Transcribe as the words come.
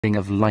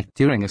of light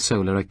during a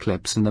solar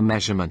eclipse and the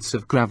measurements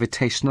of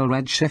gravitational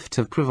redshift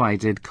have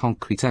provided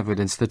concrete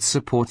evidence that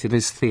supported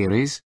his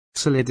theories,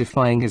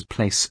 solidifying his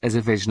place as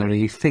a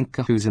visionary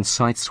thinker whose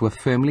insights were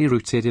firmly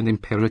rooted in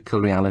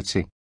empirical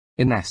reality.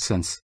 In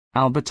essence,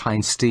 Albert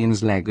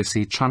Einstein's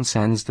legacy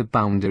transcends the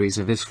boundaries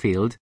of his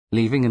field,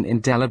 leaving an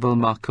indelible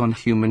mark on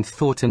human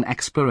thought and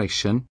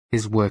exploration.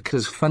 His work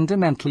has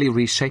fundamentally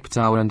reshaped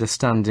our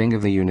understanding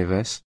of the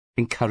universe,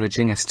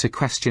 encouraging us to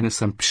question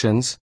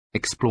assumptions,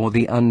 explore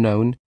the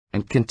unknown,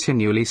 and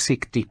continually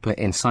seek deeper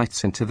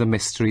insights into the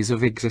mysteries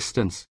of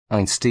existence.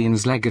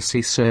 Einstein's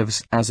legacy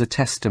serves as a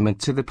testament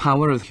to the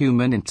power of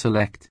human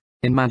intellect,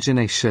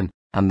 imagination,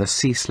 and the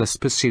ceaseless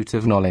pursuit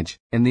of knowledge.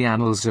 In the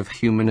annals of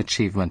human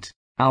achievement,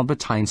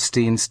 Albert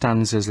Einstein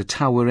stands as a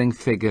towering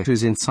figure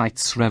whose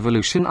insights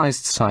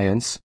revolutionized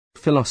science,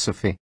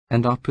 philosophy,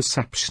 and our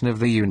perception of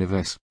the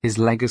universe. His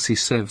legacy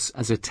serves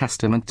as a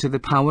testament to the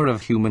power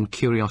of human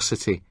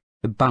curiosity,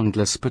 the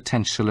boundless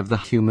potential of the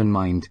human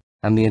mind,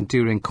 and the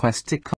enduring quest to